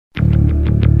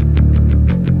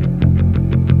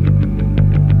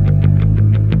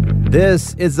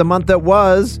This is the month that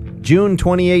was June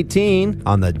 2018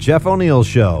 on the Jeff O'Neill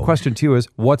Show. Question 2 is,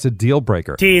 what's a deal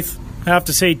breaker? Teeth. I have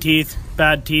to say teeth.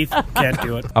 Bad teeth. Can't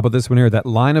do it. How about this one here? That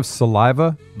line of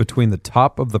saliva between the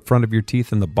top of the front of your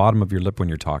teeth and the bottom of your lip when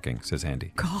you're talking, says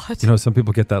Andy. God. You know, some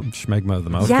people get that schmegma of the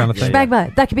mouth kind of thing.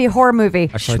 Schmegma. That could be a horror movie.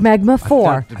 Actually, Schmegma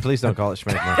 4. Please don't call it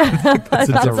schmegma.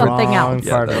 That's something else.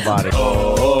 Part of the body.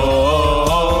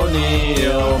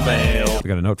 O'Neill Mail. We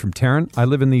got a note from Taryn. I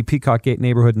live in the Peacock Gate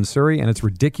neighborhood in Surrey, and it's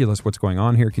ridiculous what's going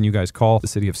on here. Can you guys call the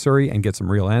city of Surrey and get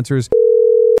some real answers?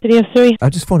 City of Surrey. I'm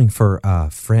just phoning for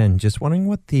a friend. Just wondering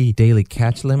what the daily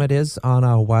catch limit is on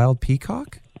a wild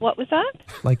peacock. What was that?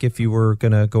 Like if you were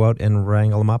going to go out and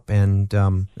wrangle them up and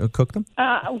cook them?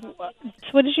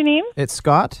 What is your name? It's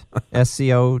Scott,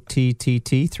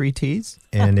 SCOTTT, 3 T's.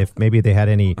 And if maybe they had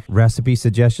any recipe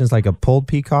suggestions, like a pulled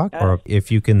peacock, or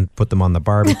if you can put them on the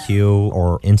barbecue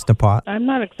or Instapot. I'm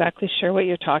not exactly sure what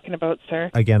you're talking about, sir.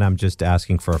 Again, I'm just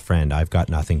asking for a friend. I've got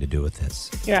nothing to do with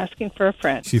this. You're asking for a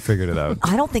friend. She figured it out.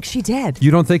 I don't think she did.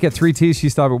 You don't think at 3T's she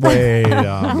stopped? Wait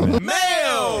a minute.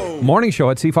 Morning show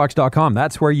at cfox.com.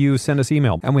 That's where you send us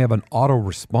email. And we have an auto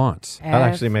response. That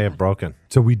actually may have broken.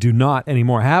 So we do not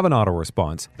anymore have an auto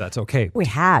response. That's okay. We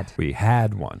had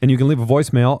one. And you can leave a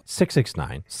voicemail,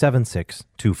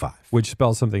 669-7625. which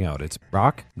spells something out. It's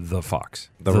Rock? the Fox.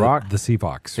 The Rock? The Sea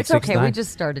Fox. It's okay. We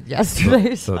just started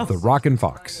yesterday. The Rockin'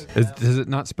 Fox. Does it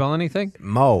not spell anything?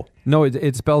 Mo. No,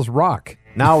 it spells rock.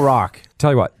 Now rock. Tell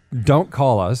you what, don't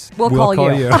call us. We'll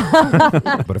call you.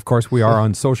 But of course, we are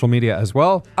on social media as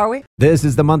well. Are we? This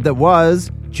is the month that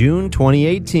was June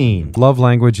 2018. Love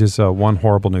language is one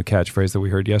horrible new catchphrase that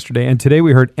we heard yesterday. And today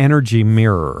we heard energy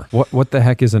mirror. What the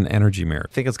heck is an energy mirror?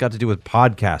 I think it's got to do with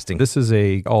podcasting. This is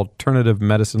a alternative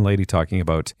medicine lady talking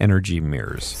about energy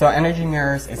mirrors. So energy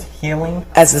mirrors is healing?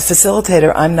 As a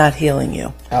facilitator, I'm not healing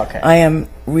you. Okay. I am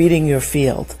reading your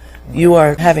field. You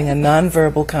are having a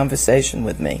nonverbal conversation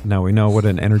with me. Now we know what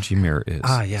an energy mirror is.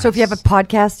 Yes. So if you have a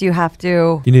podcast, you have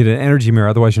to... You need an energy mirror,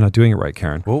 otherwise you're not doing it right,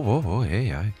 Karen. Whoa,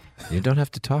 hey, you don't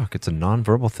have to talk. It's a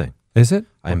nonverbal thing. Is it?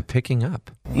 I'm picking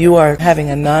up. You are having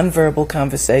a nonverbal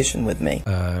conversation with me.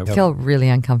 I feel really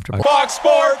uncomfortable. Fox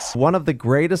Sports. One of the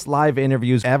greatest live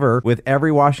interviews ever, with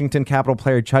every Washington Capital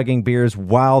player chugging beers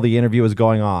while the interview is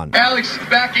going on. Alex,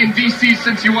 back in D.C.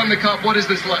 since you won the Cup, what is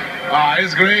this like?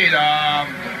 It's great.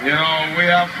 We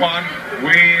have fun. We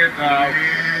are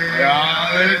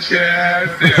the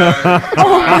champions.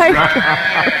 Oh my God.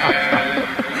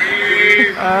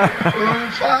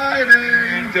 We're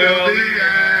fighting till the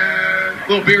end.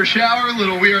 Little beer shower,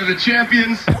 little we are the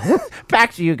champions.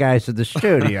 Back to you guys at the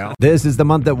studio. This is the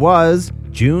month that was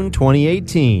June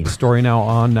 2018. Story now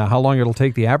on how long it'll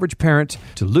take the average parent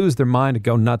to lose their mind and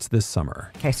go nuts this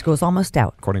summer. Okay, school's almost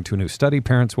out. According to a new study,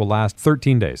 parents will last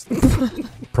 13 days.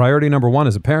 Priority number 1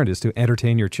 as a parent is to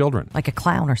entertain your children. Like a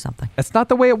clown or something. That's not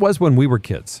the way it was when we were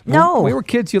kids. No. When we were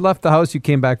kids, you left the house, you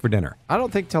came back for dinner. I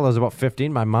don't think till I was about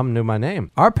 15, my mom knew my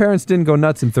name. Our parents didn't go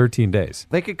nuts in 13 days.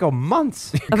 They could go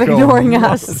months. Of ignoring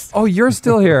us. Oh, you're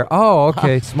still here. Oh,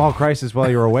 okay. Small crisis while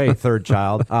you were away, third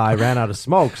child. I ran out of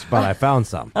smokes, but I found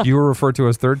some. You were referred to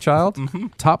as third child? Mm-hmm.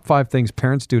 Top 5 things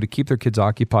parents do to keep their kids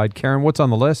occupied. Karen, what's on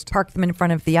the list? Park them in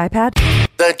front of the iPad.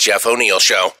 The Jeff O'Neill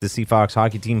Show. The Seafox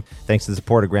hockey team, thanks to the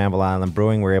support of Granville Island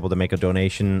Brewing, were able to make a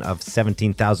donation of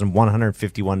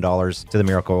 $17,151 to the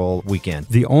Miracle Weekend.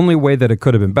 The only way that it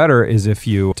could have been better is if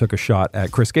you took a shot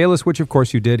at Chris Galis, which of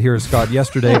course you did. Here's Scott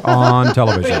yesterday on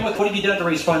television. What have you done to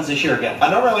raise funds this year again?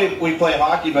 Normally we play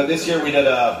hockey, but this year we did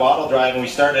a bottle drive and we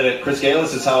started at Chris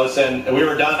Galis' house and we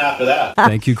were done after that.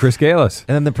 Thank you, Chris Galis.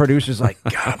 And then the producer's like,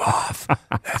 got him off.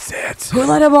 That's it. Who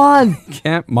let him on?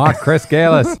 Can't mock Chris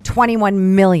Galis.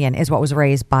 21 million is what was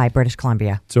raised by British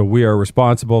Columbia. So we are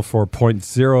responsible for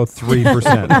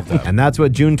 0.03% of that. And that's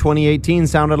what June 2018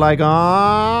 sounded like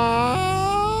on...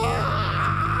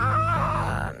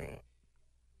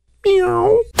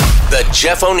 Meow. The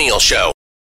Jeff O'Neill Show.